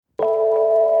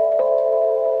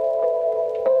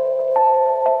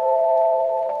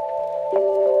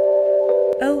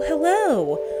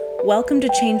Welcome to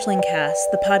Changeling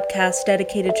Cast, the podcast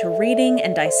dedicated to reading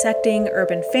and dissecting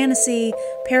urban fantasy,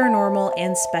 paranormal,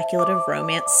 and speculative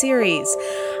romance series.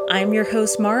 I'm your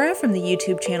host, Mara, from the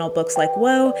YouTube channel Books Like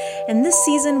Woe, and this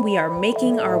season we are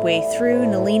making our way through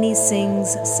Nalini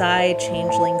Singh's Psy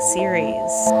Changeling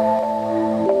series.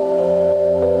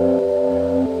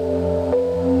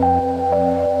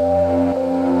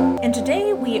 And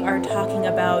today we are talking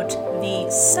about the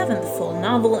seventh full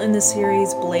novel in the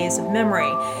series, Blaze of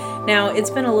Memory. Now, it's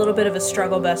been a little bit of a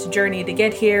struggle bus journey to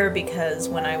get here because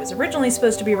when I was originally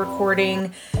supposed to be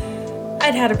recording,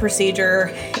 I'd had a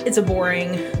procedure. It's a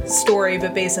boring story,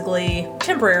 but basically,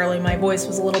 temporarily, my voice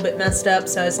was a little bit messed up,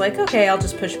 so I was like, okay, I'll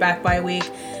just push back by a week.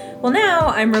 Well, now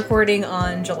I'm recording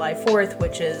on July 4th,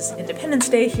 which is Independence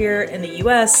Day here in the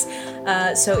US,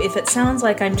 so if it sounds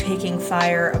like I'm taking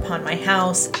fire upon my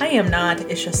house, I am not.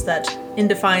 It's just that in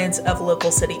defiance of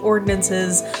local city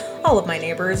ordinances, all of my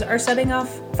neighbors are setting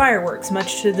off fireworks,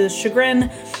 much to the chagrin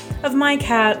of my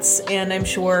cats, and I'm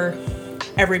sure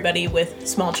everybody with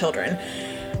small children.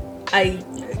 I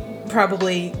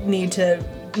probably need to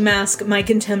mask my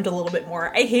contempt a little bit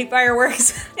more. I hate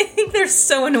fireworks. I think they're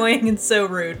so annoying and so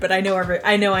rude, but I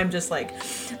know I'm just like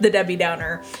the Debbie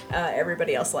Downer.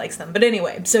 Everybody else likes them. But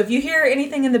anyway, so if you hear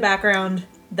anything in the background,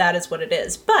 that is what it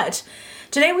is. But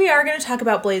today we are going to talk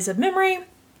about Blaze of Memory,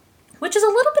 which is a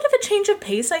little bit of a change of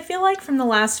pace, I feel like, from the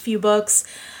last few books.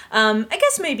 I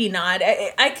guess maybe not.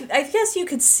 I guess you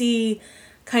could see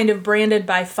kind of Branded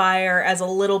by Fire as a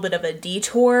little bit of a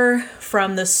detour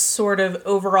from the sort of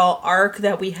overall arc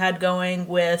that we had going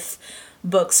with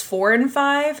books 4 and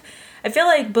 5. I feel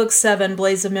like book 7,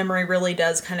 Blaze of Memory, really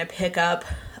does kind of pick up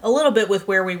a little bit with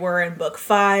where we were in book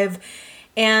 5.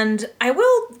 And I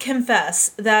will confess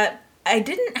that I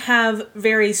didn't have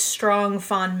very strong,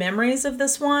 fond memories of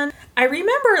this one. I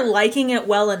remember liking it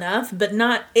well enough, but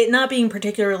not being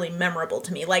particularly memorable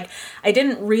to me. Like, I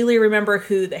didn't really remember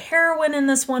who the heroine in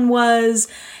this one was.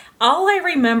 All I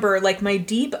remember, like, my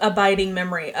deep, abiding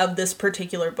memory of this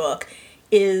particular book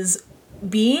is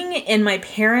being in my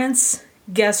parents'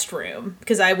 guest room,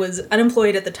 because I was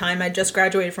unemployed at the time. I just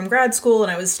graduated from grad school,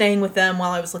 and I was staying with them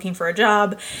while I was looking for a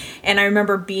job. And I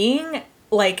remember being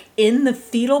like in the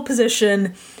fetal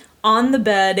position on the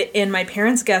bed in my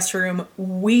parents' guest room,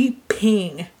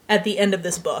 weeping at the end of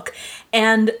this book.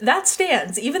 And that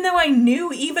stands, even though I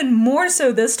knew even more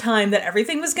so this time that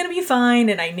everything was going to be fine,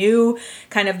 and I knew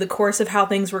kind of the course of how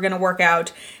things were going to work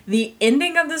out. The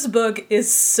ending of this book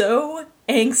is so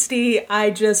angsty.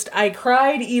 I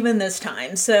cried even this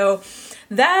time. So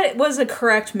that was a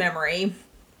correct memory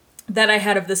that I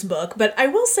had of this book. But I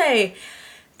will say,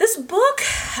 this book,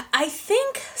 I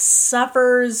think,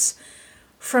 suffers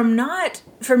from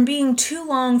being too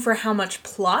long for how much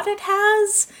plot it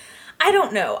has. I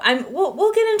don't know.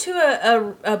 We'll get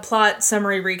into a plot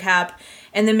summary recap,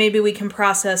 and then maybe we can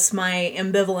process my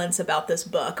ambivalence about this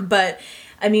book. But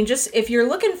I mean, just if you're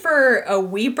looking for a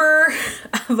weeper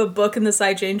of a book in the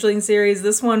Psy Changeling series,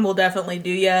 this one will definitely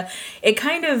do ya. It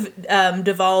kind of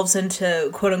devolves into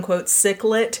quote-unquote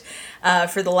sicklet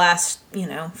for the last,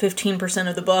 15%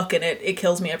 of the book, and it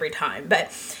kills me every time.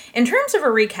 But in terms of a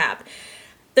recap,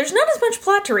 there's not as much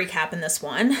plot to recap in this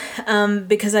one,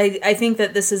 because I think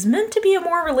that this is meant to be a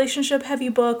more relationship-heavy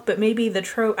book, but maybe the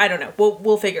trope, I don't know,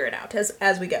 we'll figure it out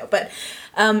as we go. But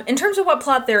in terms of what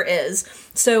plot there is,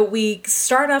 so we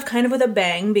start off kind of with a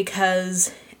bang,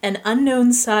 because an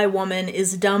unknown Psy woman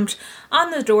is dumped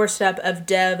on the doorstep of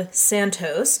Dev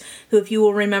Santos, who, if you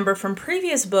will remember from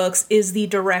previous books, is the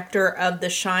director of the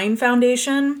Shine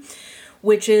Foundation,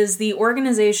 which is the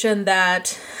organization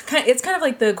that, it's kind of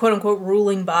like the quote-unquote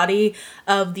ruling body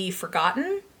of the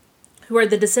Forgotten, who are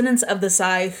the descendants of the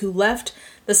Psy who left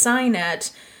the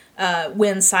Psynet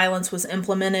when silence was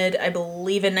implemented, I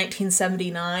believe in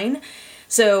 1979.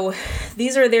 So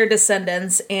these are their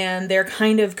descendants, and they're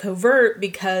kind of covert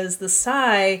because the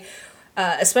Psy,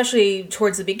 especially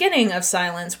towards the beginning of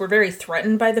Silence, were very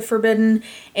threatened by the Forbidden,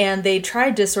 and they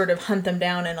tried to sort of hunt them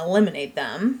down and eliminate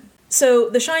them. So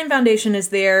the Shine Foundation is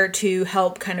there to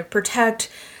help kind of protect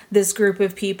this group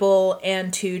of people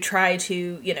and to try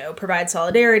to, provide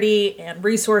solidarity and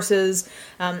resources,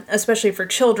 especially for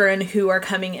children who are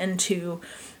coming into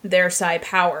their Psy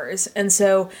powers. And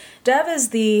so Dev is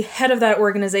the head of that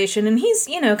organization, and he's,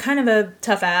 kind of a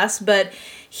tough ass, but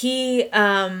he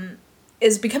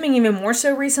is becoming even more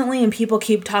so recently, and people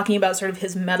keep talking about sort of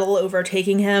his metal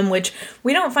overtaking him, which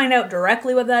we don't find out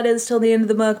directly what that is till the end of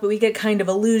the book, but we get kind of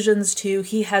allusions to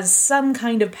he has some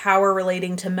kind of power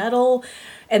relating to metal,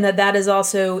 and that is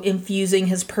also infusing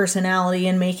his personality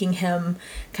and making him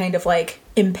kind of like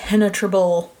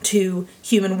impenetrable to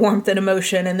human warmth and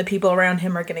emotion, and the people around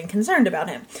him are getting concerned about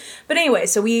him. But anyway,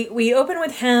 so we open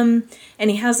with him,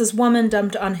 and he has this woman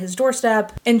dumped on his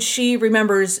doorstep, and she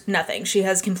remembers nothing. She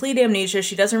has complete amnesia.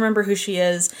 She doesn't remember who she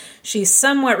is. She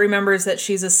somewhat remembers that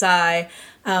she's a Psy,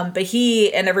 but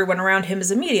he and everyone around him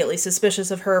is immediately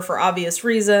suspicious of her for obvious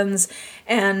reasons,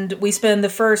 and we spend the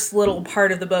first little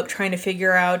part of the book trying to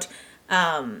figure out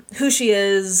who she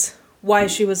is, why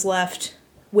she was left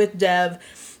with Dev.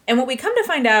 And what we come to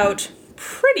find out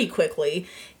pretty quickly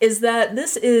is that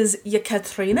this is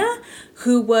Yekaterina,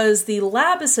 who was the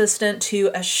lab assistant to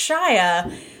Ashaya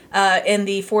in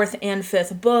the 4th and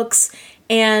 5th books.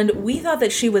 And we thought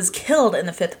that she was killed in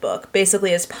the 5th book,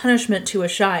 basically as punishment to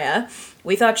Ashaya.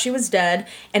 We thought she was dead,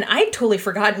 and I'd totally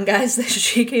forgotten, guys, that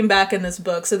she came back in this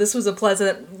book, so this was a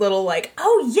pleasant little, like,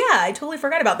 oh yeah, I totally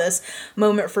forgot about this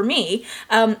moment for me.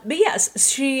 But yes,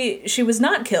 she was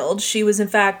not killed. She was, in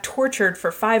fact, tortured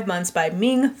for 5 months by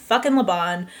Ming fucking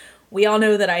Laban. We all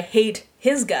know that I hate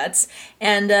his guts,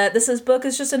 and this book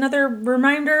is just another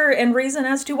reminder and reason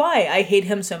as to why I hate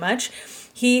him so much.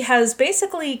 He has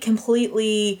basically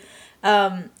completely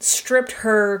stripped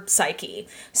her psyche.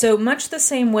 So much the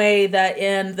same way that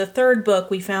in the 3rd book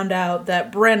we found out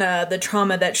that Brenna, the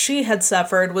trauma that she had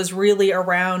suffered, was really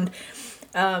around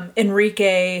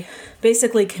Enrique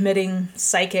basically committing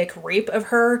psychic rape of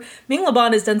her. Ming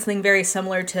Laban has done something very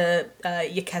similar to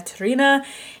Yekaterina,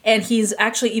 and he's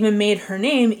actually even made her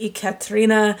name,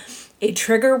 Yekaterina, a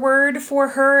trigger word for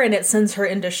her, and it sends her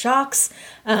into shocks.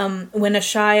 When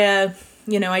Ashaya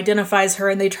identifies her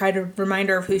and they try to remind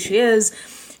her of who she is,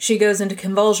 she goes into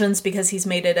convulsions because he's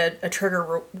made it a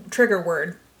trigger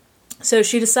word. So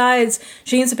she decides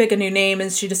she needs to pick a new name,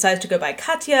 and she decides to go by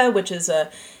Katya, which is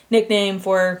a nickname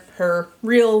for her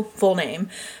real full name.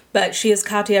 But she is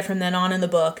Katya from then on in the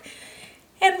book.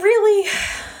 And really,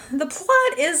 the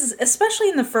plot is, especially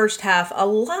in the first half, a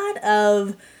lot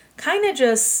of kind of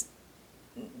just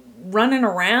running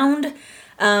around.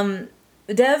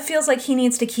 Dev feels like he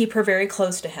needs to keep her very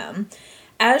close to him.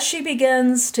 As she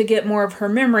begins to get more of her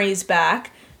memories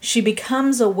back, she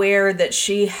becomes aware that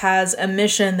she has a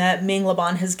mission that Ming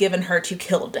Laban has given her to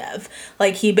kill Dev.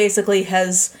 Like, he basically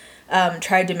has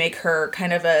tried to make her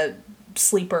kind of a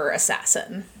sleeper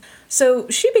assassin. So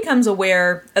she becomes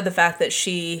aware of the fact that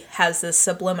she has this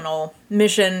subliminal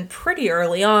mission pretty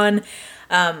early on.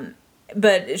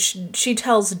 But she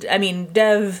tells,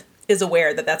 Dev is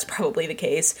aware that that's probably the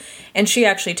case, and she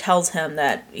actually tells him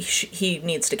that he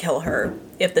needs to kill her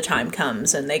if the time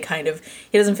comes, and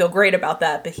he doesn't feel great about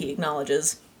that, but he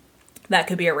acknowledges that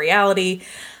could be a reality.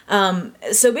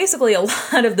 So basically a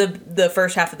lot of the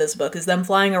first half of this book is them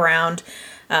flying around,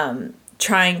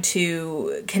 trying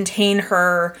to contain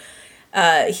her.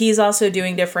 He's also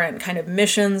doing different kind of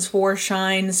missions for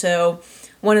Shine, so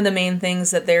one of the main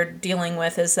things that they're dealing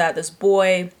with is that this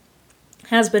boy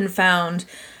has been found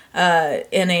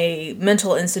in a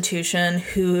mental institution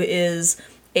who is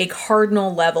a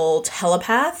cardinal level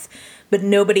telepath, but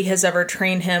nobody has ever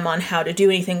trained him on how to do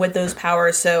anything with those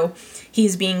powers, so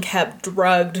he's being kept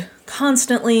drugged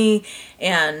constantly,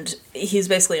 and he's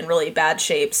basically in really bad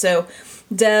shape. So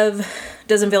Dev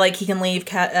doesn't feel like he can leave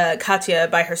Katya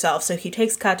by herself, so he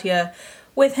takes Katya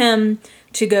with him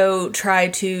to go try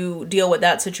to deal with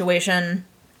that situation.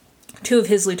 2 of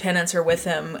his lieutenants are with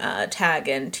him, Tag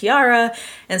and Tiara,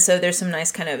 and so there's some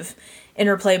nice kind of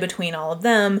interplay between all of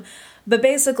them. But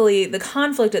basically, the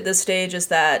conflict at this stage is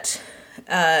that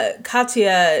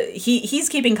Katya, he's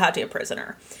keeping Katya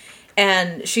prisoner,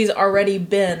 and she's already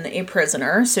been a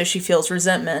prisoner, so she feels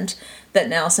resentment that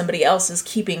now somebody else is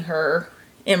keeping her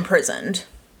imprisoned.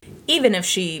 Even if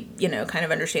she, kind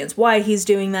of understands why he's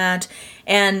doing that.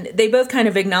 And they both kind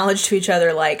of acknowledge to each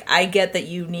other, like, I get that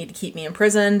you need to keep me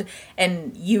imprisoned,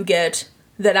 and you get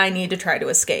that I need to try to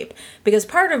escape. Because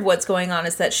part of what's going on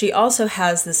is that she also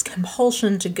has this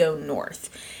compulsion to go north.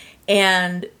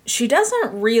 And she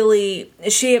doesn't really...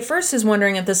 She at first is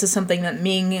wondering if this is something that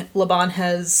Ming Laban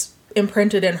has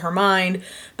imprinted in her mind,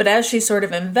 but as she sort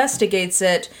of investigates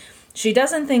it, she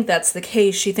doesn't think that's the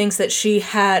case. She thinks that she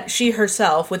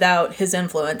herself, without his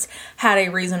influence, had a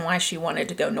reason why she wanted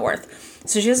to go north.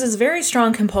 So she has this very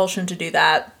strong compulsion to do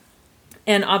that,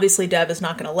 and obviously Dev is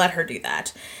not going to let her do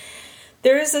that.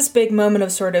 There is this big moment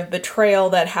of sort of betrayal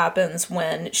that happens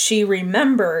when she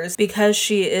remembers, because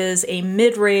she is a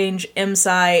mid-range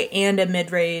MSI and a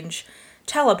mid-range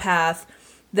telepath,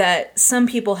 that some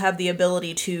people have the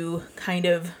ability to kind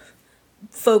of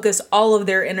focus all of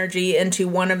their energy into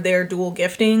one of their dual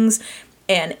giftings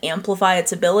and amplify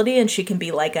its ability, and she can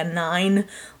be like a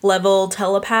 9-level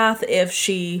telepath if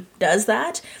she does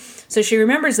that. So she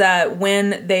remembers that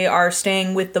when they are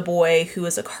staying with the boy who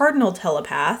is a cardinal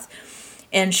telepath,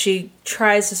 and she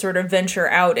tries to sort of venture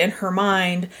out in her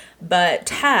mind, but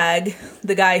Tag,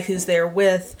 the guy who's there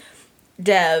with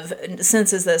Dev,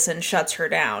 senses this and shuts her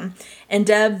down. And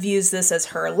Dev views this as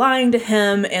her lying to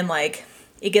him, and like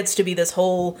it gets to be this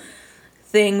whole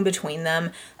thing between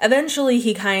them. Eventually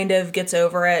he kind of gets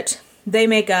over it. They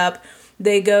make up.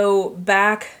 They go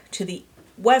back to the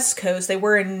West Coast. They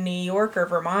were in New York or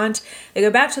Vermont. They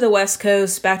go back to the West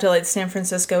Coast, back to like the San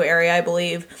Francisco area, I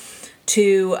believe,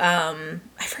 to, I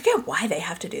forget why they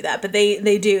have to do that, but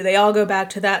they do. They all go back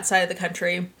to that side of the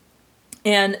country.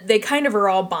 And they kind of are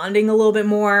all bonding a little bit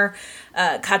more.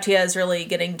 Katya is really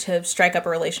getting to strike up a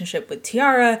relationship with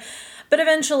Tiara. But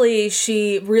eventually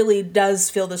she really does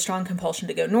feel the strong compulsion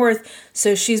to go north.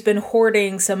 So she's been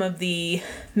hoarding some of the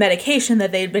medication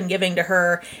that they'd been giving to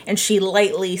her. And she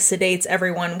lightly sedates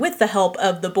everyone with the help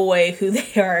of the boy who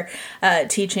they are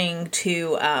teaching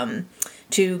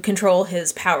to control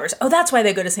his powers. Oh, that's why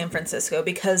they go to San Francisco,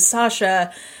 because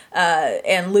Sasha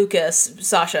and Lucas,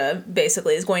 Sasha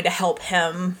basically is going to help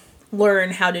him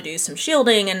learn how to do some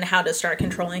shielding and how to start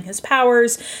controlling his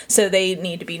powers. So they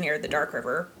need to be near the Dark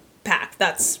River Pack.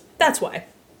 That's why.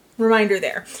 Reminder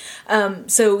there.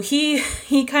 So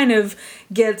he kind of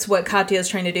gets what Katya is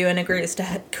trying to do and agrees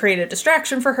to create a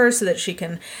distraction for her so that she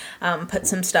can put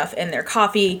some stuff in their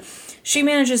coffee. She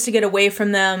manages to get away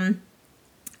from them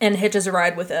and hitches a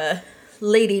ride with a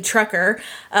lady trucker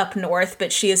up north,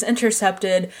 but she is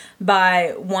intercepted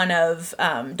by one of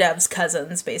Dev's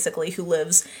cousins, basically, who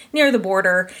lives near the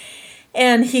border.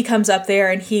 And he comes up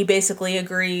there and he basically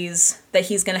agrees that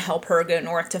he's going to help her go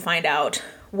north to find out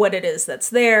what it is that's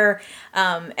there.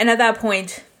 And at that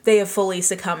point, they have fully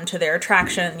succumbed to their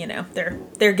attraction. You know,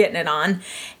 they're getting it on.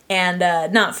 And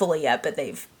not fully yet, but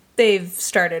they've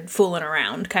started fooling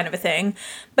around, kind of a thing.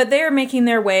 But they're making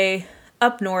their way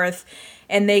up north,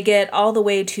 and they get all the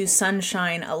way to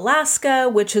Sunshine, Alaska,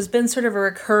 which has been sort of a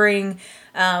recurring,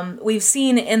 we've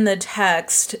seen in the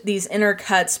text these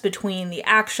intercuts between the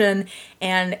action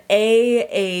and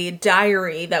a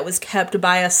diary that was kept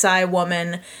by a Psi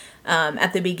woman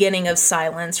at the beginning of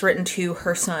Silence, written to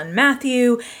her son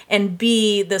Matthew, and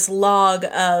B, this log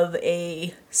of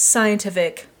a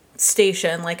scientific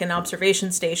station, like an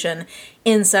observation station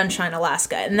in Sunshine,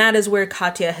 Alaska. And that is where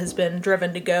Katya has been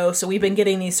driven to go. So we've been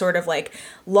getting these sort of like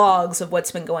logs of what's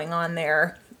been going on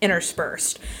there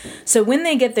interspersed. So when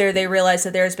they get there, they realize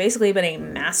that there's basically been a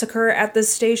massacre at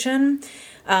this station.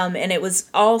 And it was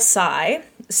all Psi.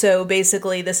 So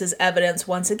basically this is evidence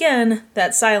once again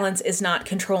that Silence is not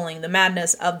controlling the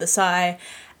madness of the Psi,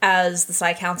 as the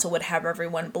Psi Council would have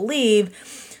everyone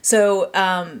believe. So,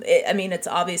 it's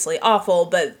obviously awful,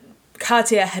 but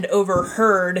Katya had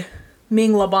overheard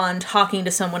Ming Laban talking to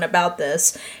someone about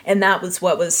this, and that was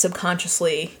what was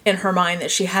subconsciously in her mind, that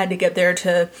she had to get there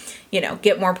to,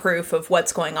 get more proof of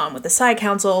what's going on with the Psi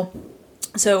Council.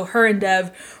 So her and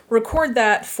Dev record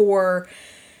that for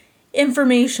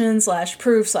information /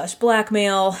 proof /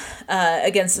 blackmail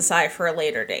against the Psi for a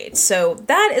later date. So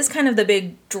that is kind of the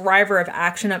big driver of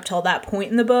action up till that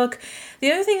point in the book.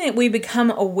 The other thing that we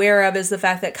become aware of is the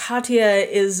fact that Katya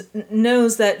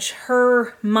knows that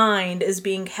her mind is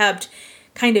being kept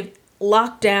kind of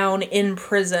locked down in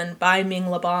prison by Ming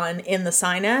Laban in the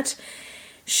Psinet.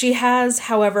 She has,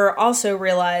 however, also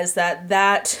realized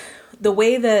that the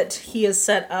way that he has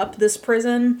set up this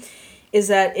prison is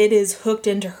that it is hooked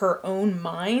into her own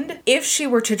mind. If she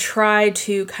were to try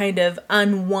to kind of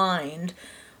unwind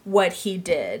what he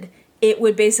did, it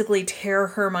would basically tear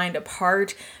her mind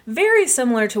apart. Very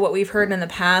similar to what we've heard in the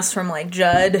past from like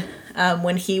Judd,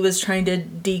 when he was trying to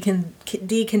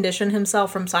decondition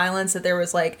himself from Silence, that there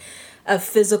was like a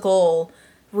physical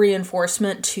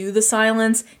reinforcement to the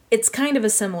Silence. It's kind of a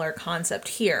similar concept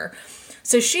here.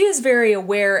 So she is very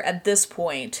aware at this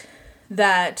point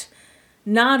that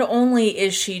not only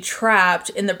is she trapped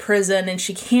in the prison and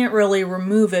she can't really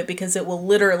remove it because it will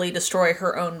literally destroy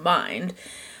her own mind,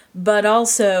 but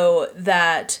also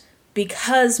that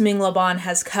because Ming Laban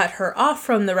has cut her off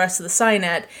from the rest of the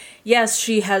Psinet, yes,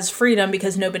 she has freedom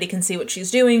because nobody can see what she's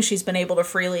doing. She's been able to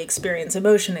freely experience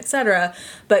emotion, etc.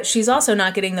 But she's also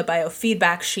not getting the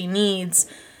biofeedback she needs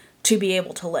to be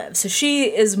able to live. So she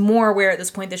is more aware at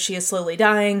this point that she is slowly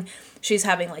dying. She's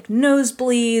having like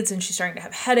nosebleeds and she's starting to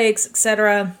have headaches,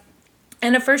 etc.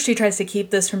 And at first she tries to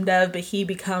keep this from Dev, but he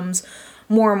becomes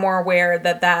more and more aware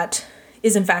that that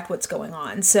is in fact what's going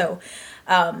on. So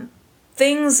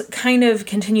things kind of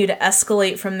continue to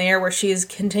escalate from there, where she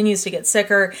continues to get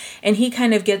sicker, and he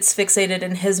kind of gets fixated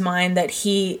in his mind that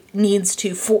he needs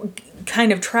to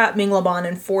kind of trap Ming Laban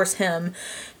and force him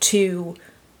to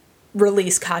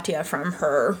release Katya from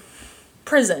her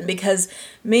prison, because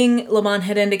Ming Laban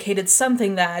had indicated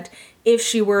something that if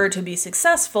she were to be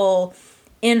successful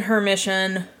in her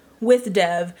mission with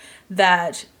Dev,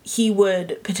 that he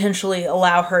would potentially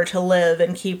allow her to live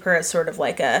and keep her as sort of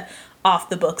like a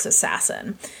off-the-books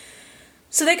assassin.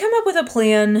 So they come up with a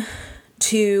plan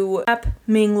to trap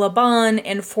Ming Laban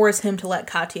and force him to let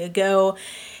Katya go.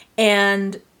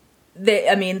 And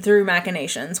through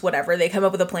machinations, whatever, they come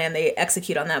up with a plan, they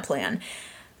execute on that plan.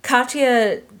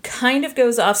 Katya kind of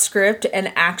goes off script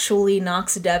and actually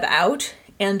knocks Dev out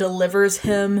and delivers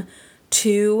him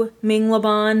to Ming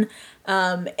Laban.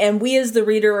 And we as the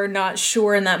reader are not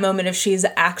sure in that moment if she's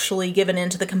actually given in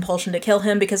to the compulsion to kill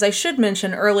him, because I should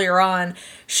mention earlier on,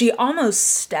 she almost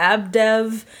stabbed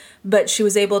Dev, but she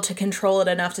was able to control it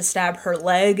enough to stab her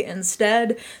leg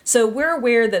instead. So we're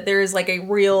aware that there is like a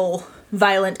real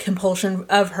violent compulsion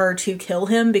of her to kill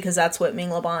him, because that's what Ming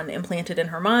Laban implanted in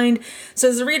her mind. So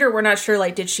as a reader, we're not sure,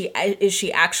 like, is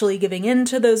she actually giving in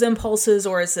to those impulses,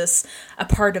 or is this a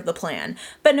part of the plan?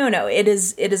 But no, it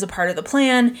is a part of the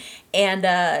plan,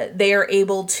 and they are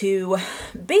able to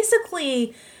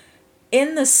basically,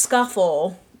 in the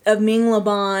scuffle of Ming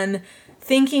Laban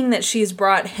thinking that she's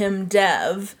brought him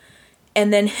Dev,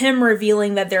 and then him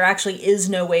revealing that there actually is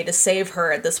no way to save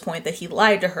her at this point, that he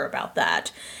lied to her about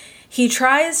that, he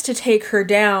tries to take her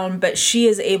down, but she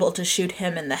is able to shoot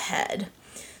him in the head.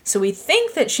 So we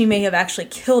think that she may have actually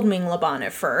killed Ming Laban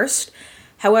at first.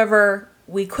 However,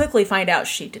 we quickly find out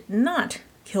she did not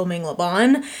kill Ming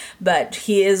Laban, but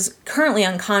he is currently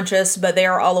unconscious, but they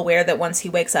are all aware that once he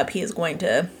wakes up, he is going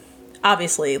to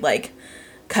obviously, like,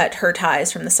 cut her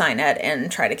ties from the Cynet and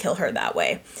try to kill her that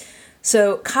way.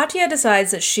 So Katya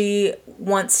decides that she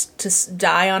wants to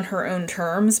die on her own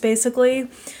terms, basically.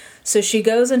 So she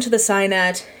goes into the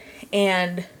Cynet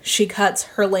and she cuts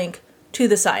her link to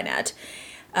the Cynet,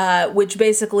 which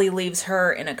basically leaves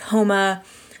her in a coma.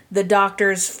 The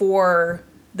doctors for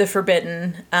the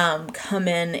Forbidden come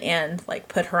in and like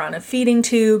put her on a feeding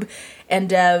tube, and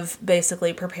Dev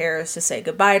basically prepares to say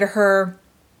goodbye to her.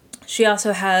 She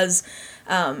also has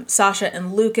Sasha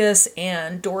and Lucas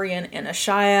and Dorian and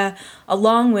Ashaya,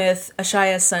 along with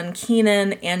Ashaya's son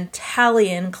Kenan and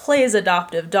Talion, Clay's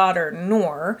adoptive daughter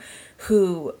Noor,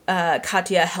 who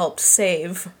Katya helped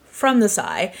save from the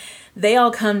Psy. They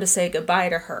all come to say goodbye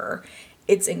to her.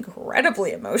 It's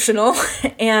incredibly emotional,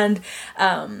 and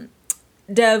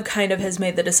Dev kind of has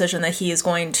made the decision that he is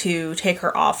going to take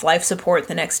her off life support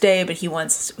the next day, but he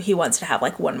wants to have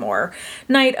like one more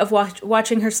night of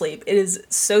watching her sleep. It is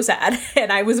so sad,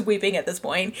 and I was weeping at this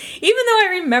point. Even though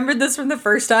I remembered this from the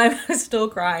first time, I was still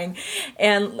crying.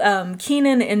 And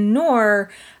Kenan and Noor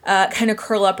kind of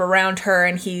curl up around her,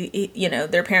 and he,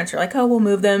 their parents are like, oh, we'll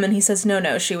move them, and he says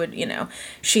no, she would,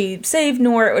 she saved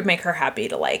Noor, it would make her happy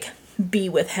to like be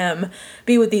with him,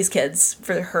 be with these kids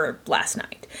for her last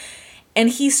night. And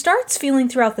he starts feeling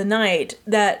throughout the night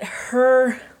that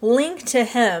her link to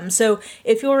him, so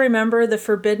if you'll remember, the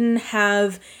Forbidden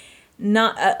have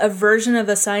not a version of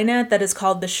the Cynet that is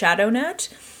called the Shadownet,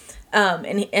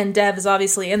 and Dev is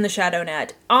obviously in the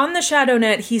Shadownet. On the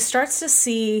Shadownet, he starts to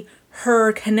see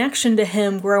her connection to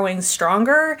him growing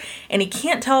stronger, and he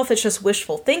can't tell if it's just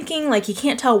wishful thinking, like he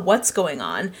can't tell what's going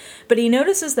on, but he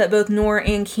notices that both Noor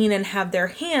and Kenan have their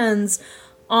hands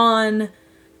on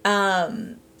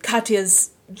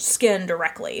Katya's skin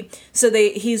directly. So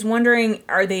he's wondering,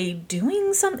 are they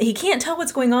doing something? He can't tell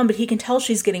what's going on, but he can tell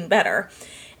she's getting better.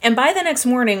 And by the next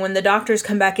morning, when the doctors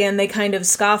come back in, they kind of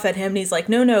scoff at him, and he's like,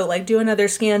 no, like, do another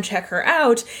scan, check her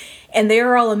out. And they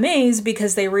are all amazed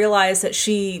because they realize that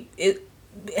she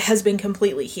has been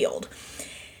completely healed.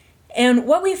 And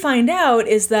what we find out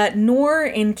is that Noor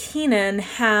and Kenan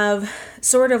have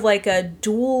sort of like a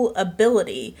dual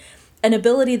ability, an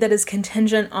ability that is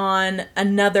contingent on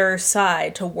another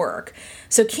side to work.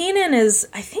 So Kenan is,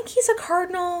 I think he's a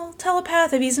cardinal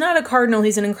telepath. If he's not a cardinal,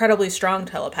 he's an incredibly strong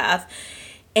telepath.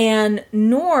 And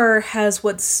Noor has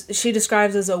what she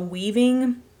describes as a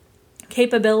weaving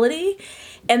capability.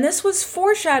 And this was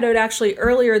foreshadowed actually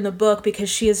earlier in the book because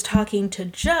she is talking to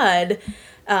Judd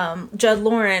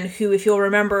Lauren, who, if you'll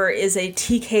remember, is a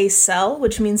TK cell,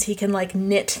 which means he can like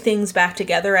knit things back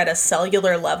together at a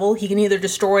cellular level. He can either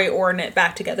destroy or knit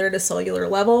back together at a cellular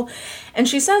level. And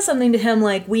she says something to him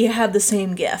like, we have the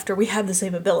same gift, or we have the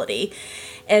same ability.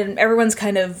 And everyone's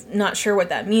kind of not sure what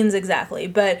that means exactly.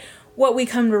 But what we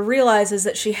come to realize is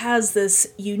that she has this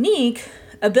unique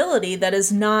ability that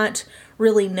is not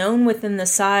really known within the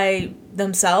Sai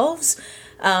themselves.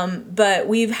 But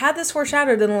we've had this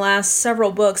foreshadowed in the last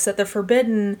several books that the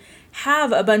Forbidden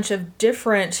have a bunch of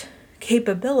different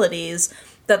capabilities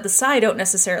that the Sai don't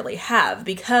necessarily have,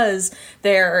 because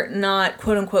they're not,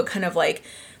 quote-unquote, kind of like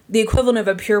the equivalent of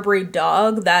a purebred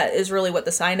dog. That is really what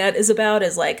the Psynet is about,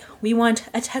 is like, we want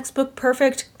a textbook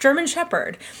perfect German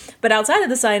Shepherd. But outside of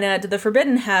the Psynet, the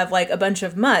Forbidden have like a bunch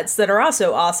of mutts that are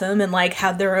also awesome and like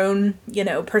have their own,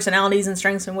 personalities and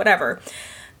strengths and whatever.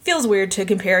 Feels weird to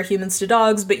compare humans to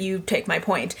dogs, but you take my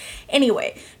point.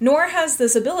 Anyway, Noor has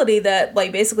this ability that,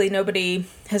 like, basically nobody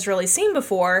has really seen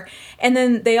before. And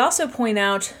then they also point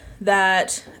out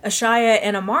that Ashaya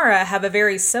and Amara have a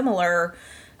very similar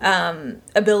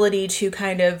ability to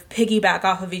kind of piggyback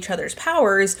off of each other's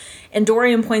powers. And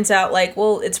Dorian points out, like,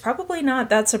 well, it's probably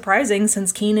not that surprising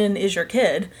since Keenan is your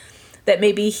kid, that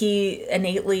maybe he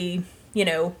innately,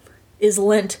 is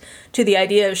lent to the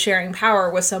idea of sharing power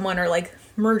with someone, or like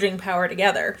merging power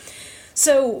together.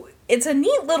 So it's a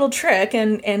neat little trick,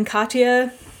 and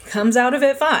Katya comes out of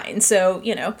it fine. So,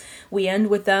 we end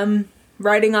with them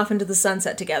riding off into the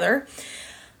sunset together.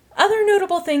 Other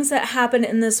notable things that happen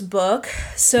in this book.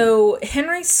 So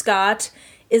Henry Scott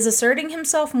is asserting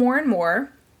himself more and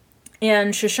more,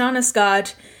 and Shoshana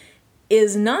Scott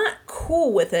is not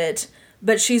cool with it,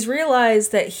 but she's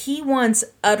realized that he wants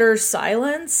utter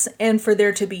silence and for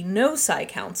there to be no Sai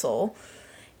Council.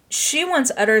 She wants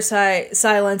utter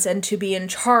silence and to be in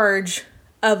charge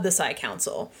of the Sai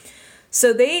Council.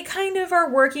 So they kind of are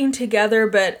working together,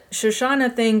 but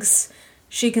Shoshana thinks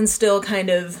she can still kind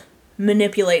of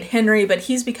manipulate Henry, but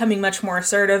he's becoming much more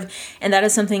assertive, and that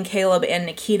is something Caleb and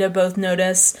Nikita both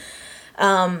notice.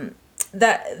 That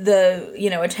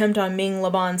the, attempt on Ming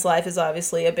Laban's life is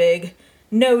obviously a big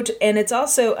note, and it's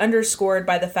also underscored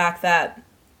by the fact that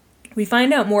we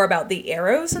find out more about the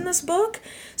Arrows in this book.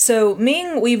 So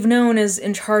Ming, we've known, is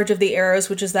in charge of the Arrows,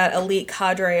 which is that elite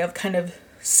cadre of kind of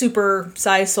super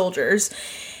Sai soldiers.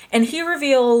 And he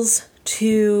reveals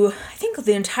to, I think,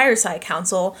 the entire Sai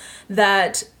Council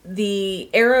that the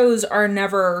Arrows are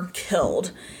never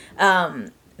killed.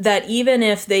 That even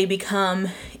if they become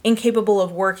incapable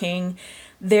of working,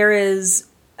 there is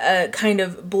a kind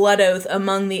of blood oath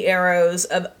among the Arrows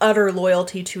of utter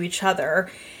loyalty to each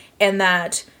other. And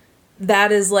that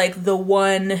is like the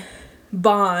one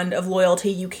bond of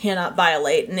loyalty you cannot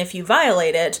violate. And if you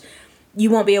violate it, you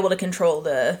won't be able to control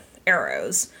the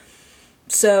Arrows.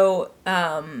 So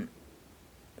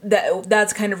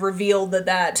that's kind of revealed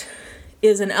that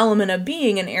is an element of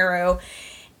being an Arrow.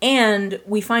 And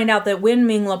we find out that when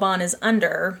Ming Laban is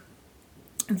under,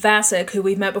 Vasek, who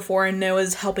we've met before and know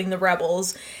is helping the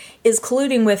rebels, is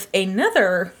colluding with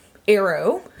another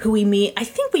Arrow, who we meet. I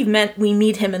think we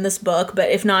meet him in this book,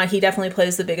 but if not, he definitely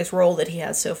plays the biggest role that he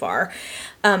has so far,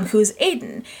 who's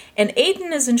Aiden. And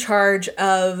Aiden is in charge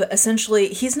of, essentially,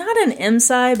 he's not an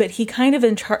MSI, but he kind of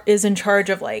is in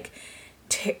charge of, like,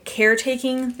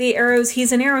 caretaking the Arrows.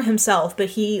 He's an Arrow himself,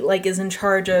 but he, like, is in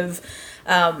charge of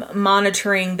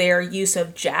monitoring their use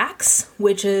of Jax,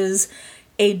 which is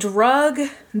a drug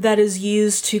that is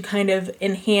used to kind of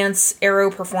enhance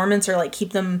Arrow performance, or, like,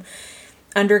 keep them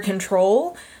under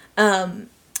control.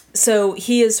 So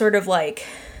he is sort of like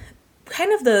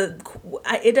kind of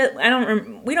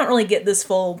we don't really get this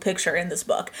full picture in this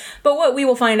book, but what we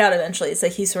will find out eventually is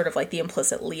that he's sort of like the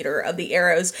implicit leader of the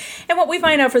Arrows. And what we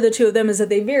find out for the two of them is that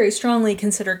they very strongly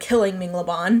consider killing Ming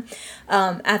Laban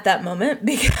at that moment,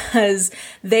 because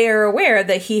they are aware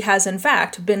that he has in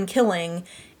fact been killing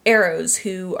Arrows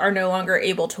who are no longer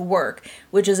able to work,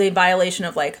 which is a violation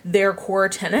of like their core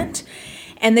tenet.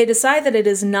 And they decide that it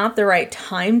is not the right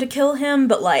time to kill him,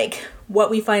 but like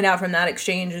what we find out from that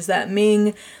exchange is that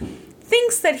Ming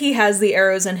thinks that he has the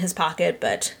Arrows in his pocket,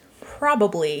 but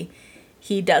probably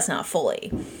he does not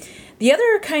fully. The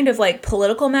other kind of like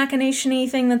political machination-y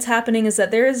thing that's happening is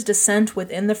that there is dissent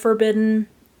within the Forbidden,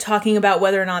 talking about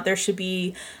whether or not there should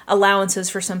be allowances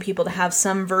for some people to have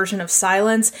some version of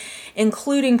silence,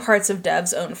 including parts of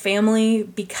Dev's own family,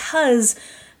 because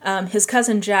his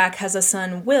cousin Jack has a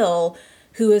son, Will,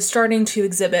 who is starting to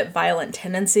exhibit violent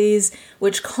tendencies,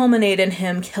 which culminate in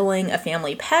him killing a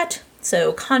family pet.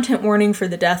 So, content warning for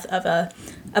the death of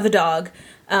a dog.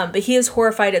 But he is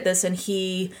horrified at this, and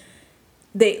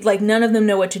none of them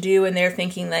know what to do, and they're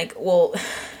thinking like, well,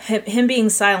 him being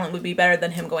silent would be better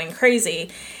than him going crazy.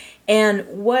 And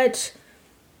what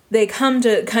they come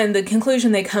to, kind of the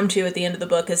conclusion they come to at the end of the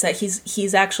book, is that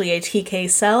he's actually a TK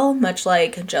cell, much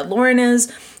like Jed Lauren is.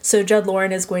 So Jed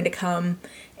Lauren is going to come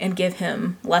and give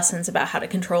him lessons about how to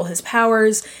control his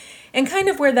powers. And kind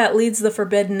of where that leads the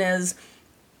Forbidden is,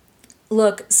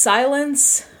 Look,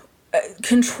 silence,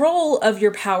 control of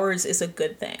your powers is a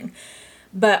good thing.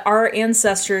 But our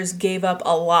ancestors gave up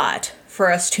a lot for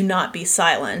us to not be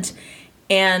silent.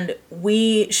 And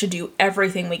we should do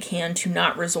everything we can to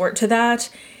not resort to that.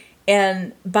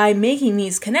 And by making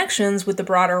these connections with the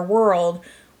broader world,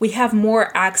 we have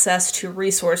more access to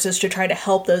resources to try to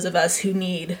help those of us who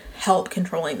need help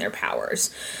controlling their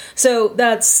powers. So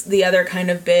that's the other kind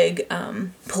of big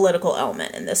political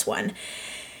element in this one.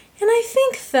 And I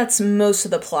think that's most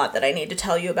of the plot that I need to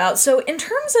tell you about. So in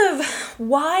terms of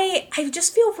why I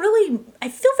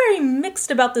feel very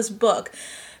mixed about this book,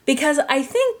 because I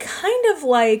think kind of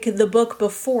like the book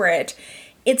before it,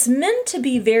 it's meant to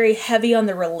be very heavy on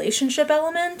the relationship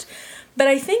element, but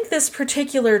I think this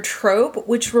particular trope,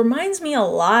 which reminds me a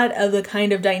lot of the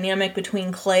kind of dynamic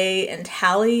between Clay and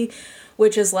Tally,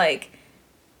 which is like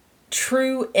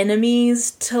true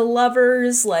enemies to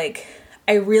lovers, like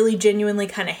I really genuinely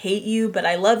kind of hate you, but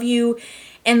I love you.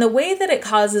 And the way that it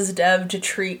causes Dev to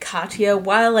treat Katya,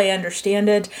 while I understand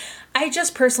it, I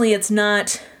just personally, it's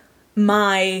not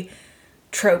my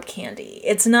trope candy.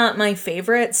 It's not my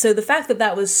favorite. So the fact that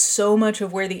that was so much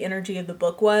of where the energy of the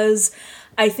book was,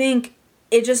 I think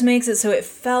it just makes it so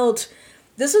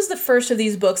this was the first of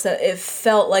these books that it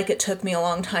felt like it took me a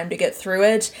long time to get through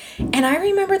it. And I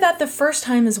remember that the first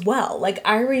time as well. Like,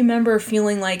 I remember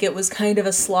feeling like it was kind of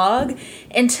a slog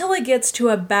until it gets to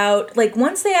about, like,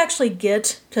 once they actually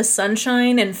get to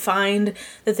Sunshine and find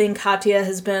the thing Katya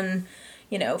has been,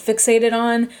 fixated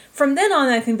on. From then on,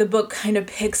 I think the book kind of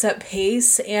picks up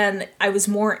pace and I was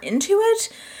more into it.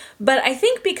 But I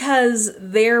think because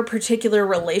their particular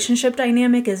relationship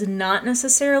dynamic is not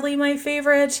necessarily my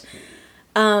favorite,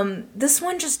 this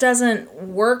one just doesn't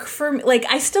work for me. Like,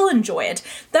 I still enjoy it.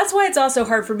 That's why it's also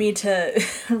hard for me to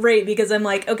rate, because I'm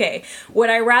like, okay, would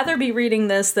I rather be reading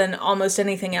this than almost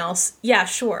anything else? Yeah,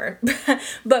 sure.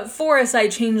 But for a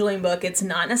Side Changeling book, it's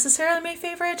not necessarily my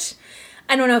favorite.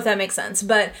 I don't know if that makes sense,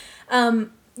 but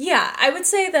yeah, I would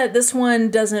say that this one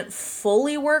doesn't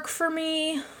fully work for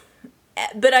me,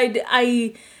 but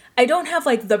I don't have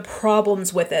like the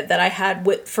problems with it that I had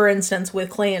with, for instance, with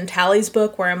Clay and Tally's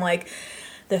book, where I'm like,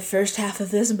 the first half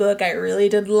of this book I really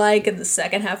did like, and the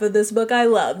second half of this book I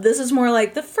love. This is more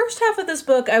like the first half of this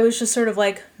book I was just sort of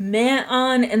like meh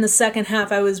on, and the second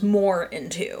half I was more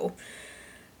into.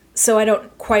 So I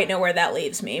don't quite know where that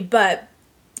leaves me, but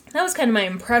that was kind of my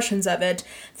impressions of it.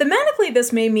 Thematically,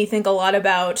 this made me think a lot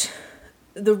about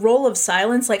the role of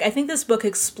silence. Like, I think this book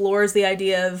explores the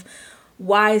idea of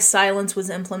why silence was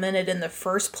implemented in the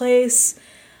first place.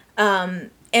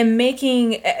 And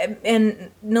Nalini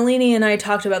and I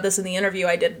talked about this in the interview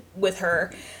I did with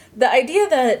her. The idea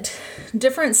that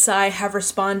different Psi have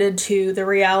responded to the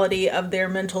reality of their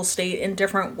mental state in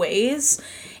different ways,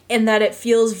 and that it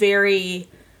feels very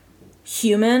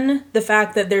human, the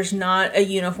fact that there's not a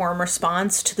uniform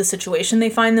response to the situation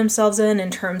they find themselves in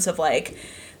terms of like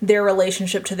their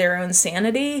relationship to their own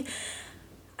sanity.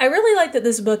 I really like that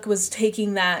this book was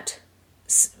taking that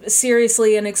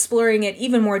seriously and exploring it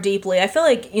even more deeply. I feel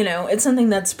like, it's something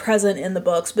that's present in the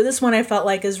books, but this one I felt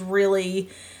like is really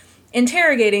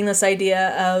interrogating this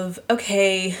idea of,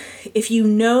 okay, if you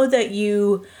know that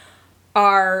you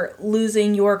are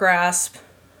losing your grasp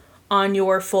on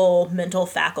your full mental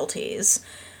faculties,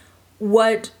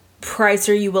 what price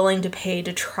are you willing to pay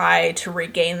to try to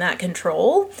regain that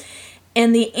control?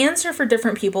 And the answer for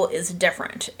different people is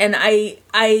different. And I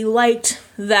liked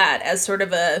that as sort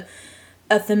of a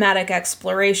thematic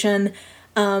exploration.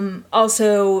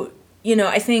 Also,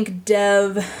 I think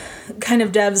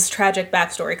Dev's tragic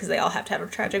backstory, because they all have to have a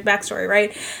tragic backstory,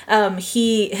 right?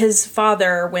 His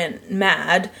father went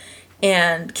mad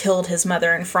and killed his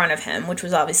mother in front of him, which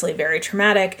was obviously very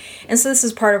traumatic. And so this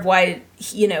is part of why,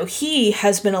 he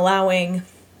has been allowing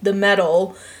the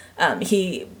metal.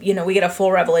 We get a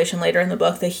full revelation later in the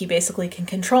book that he basically can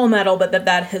control metal, but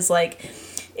that has like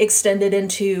extended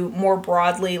into more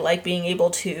broadly, like being able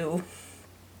to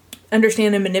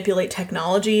understand and manipulate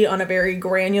technology on a very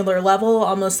granular level,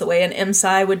 almost the way an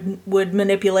MSci would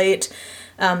manipulate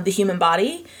the human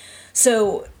body.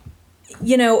 So,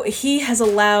 he has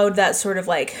allowed that sort of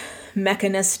like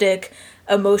mechanistic,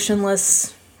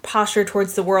 emotionless posture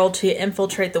towards the world to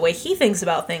infiltrate the way he thinks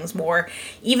about things more,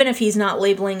 even if he's not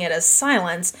labeling it as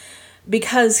silence,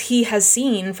 because he has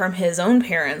seen from his own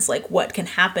parents, like, what can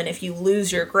happen if you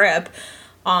lose your grip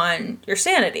on your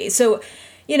sanity. So,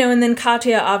 and then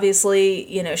Katya,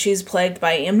 obviously, she's plagued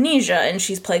by amnesia and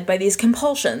she's plagued by these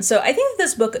compulsions. So I think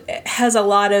this book has a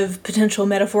lot of potential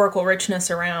metaphorical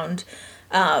richness around,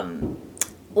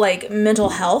 like, mental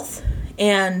health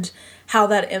and how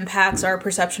that impacts our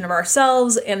perception of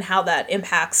ourselves and how that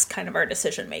impacts kind of our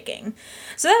decision making.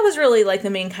 So that was really like the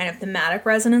main kind of thematic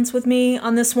resonance with me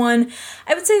on this one.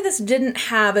 I would say this didn't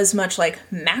have as much like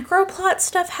macro plot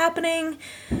stuff happening.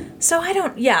 So I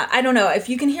don't know. If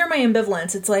you can hear my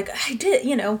ambivalence, it's like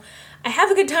I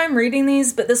have a good time reading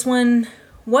these, but this one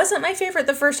wasn't my favorite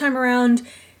the first time around.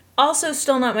 Also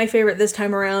still not my favorite this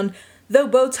time around. Though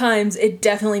both times it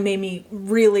definitely made me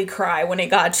really cry when it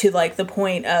got to like the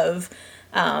point of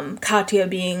Katya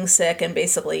being sick and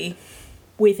basically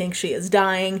we think she is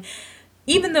dying.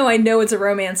 Even though I know it's a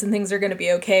romance and things are going to be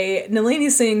okay, Nalini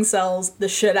Singh sells the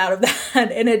shit out of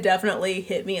that, and it definitely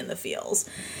hit me in the feels.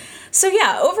 So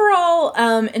yeah, overall,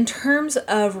 in terms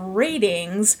of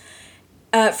ratings,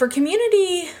 for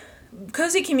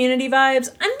cozy community vibes,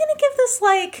 I'm going to give this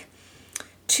like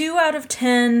 2 out of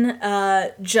 10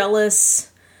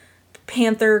 jealous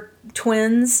panther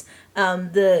twins.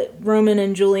 The Roman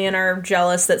and Julian are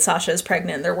jealous that Sasha is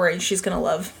pregnant. They're worried she's going to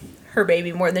love her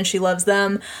baby more than she loves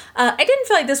them. I didn't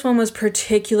feel like this one was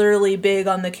particularly big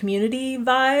on the community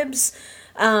vibes.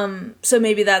 So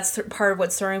maybe that's part of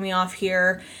what's throwing me off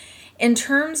here. In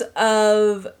terms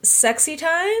of sexy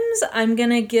times, I'm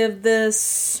going to give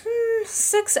this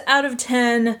 6 out of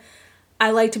 10. I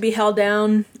like to be held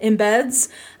down in beds,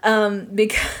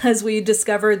 because we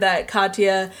discovered that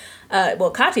Katya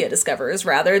discovers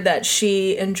rather that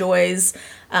she enjoys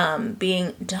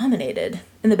being dominated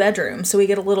in the bedroom. So we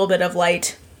get a little bit of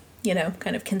light,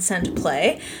 kind of consent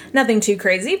play. Nothing too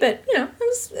crazy, but, it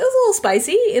was a little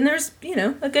spicy, and there's,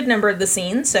 a good number of the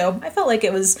scenes. So I felt like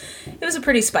it was a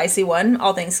pretty spicy one,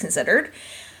 all things considered.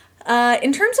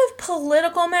 In terms of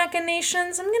political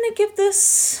machinations, I'm going to give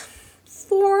this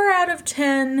 4 out of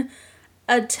 10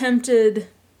 attempted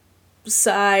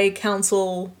Psy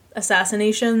Council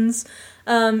assassinations.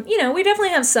 We definitely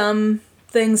have some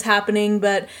things happening,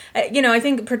 but, I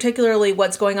think particularly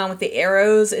what's going on with the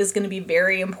arrows is going to be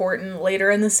very important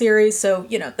later in the series. So,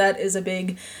 that is a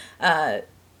big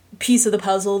piece of the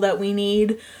puzzle that we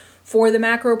need for the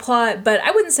macro plot. But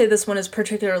I wouldn't say this one is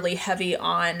particularly heavy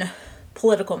on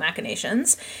political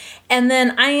machinations. And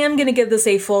then I am going to give this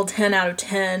a full 10 out of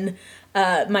 10.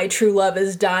 My true love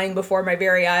is dying before my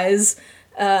very eyes,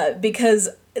 because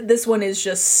this one is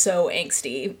just so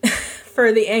angsty.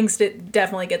 For the angst, it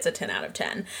definitely gets a 10 out of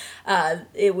 10.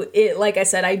 It like I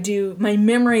said, my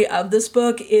memory of this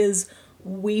book is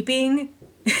weeping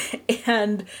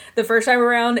and the first time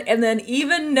around, and then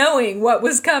even knowing what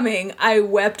was coming, I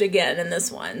wept again in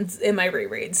this one, in my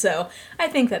reread. So I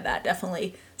think that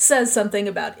definitely says something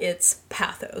about its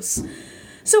pathos.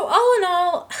 So all in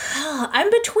all,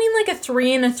 I'm between like a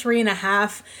 3 and a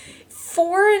 3.5.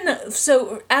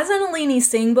 So as a Nalini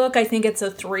Singh book, I think it's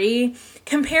a 3.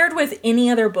 Compared with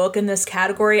any other book in this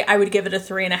category, I would give it a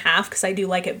 3.5 because I do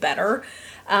like it better.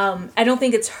 I don't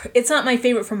think it's not my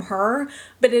favorite from her,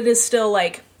 but it is still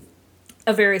like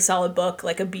a very solid book,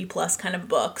 like a B+ kind of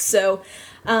book. So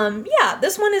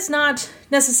this one is not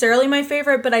necessarily my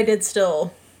favorite, but I did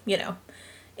still,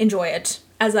 enjoy it,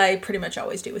 as I pretty much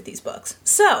always do with these books.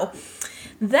 So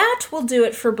that will do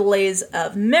it for Blaze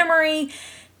of Memory.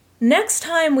 Next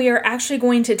time, we are actually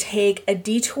going to take a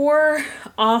detour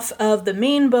off of the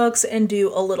main books and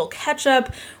do a little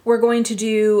catch-up. We're going to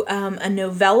do a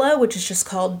novella, which is just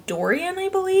called Dorian, I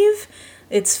believe.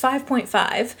 It's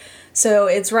 5.5. So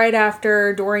it's right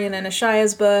after Dorian and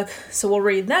Ashaya's book. So we'll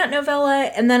read that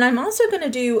novella. And then I'm also going to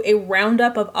do a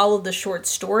roundup of all of the short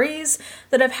stories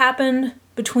that have happened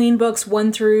between books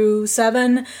 1 through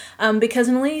 7, because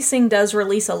Nalini Singh does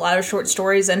release a lot of short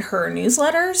stories in her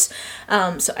newsletters,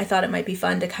 so I thought it might be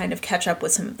fun to kind of catch up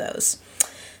with some of those.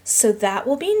 So that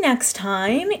will be next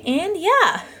time, and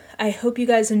yeah, I hope you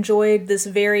guys enjoyed this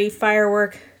very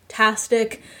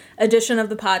firework-tastic edition of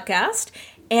the podcast,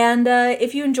 and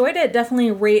if you enjoyed it, definitely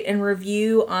rate and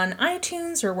review on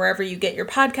iTunes or wherever you get your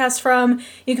podcasts from.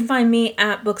 You can find me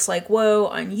at Books Like Whoa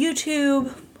on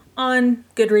YouTube, on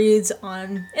Goodreads,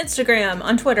 on Instagram,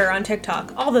 on Twitter, on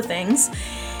TikTok, all the things.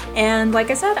 And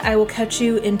like I said, I will catch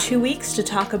you in 2 weeks to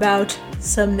talk about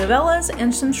some novellas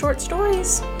and some short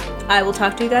stories. I will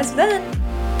talk to you guys then.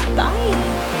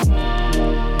 Bye!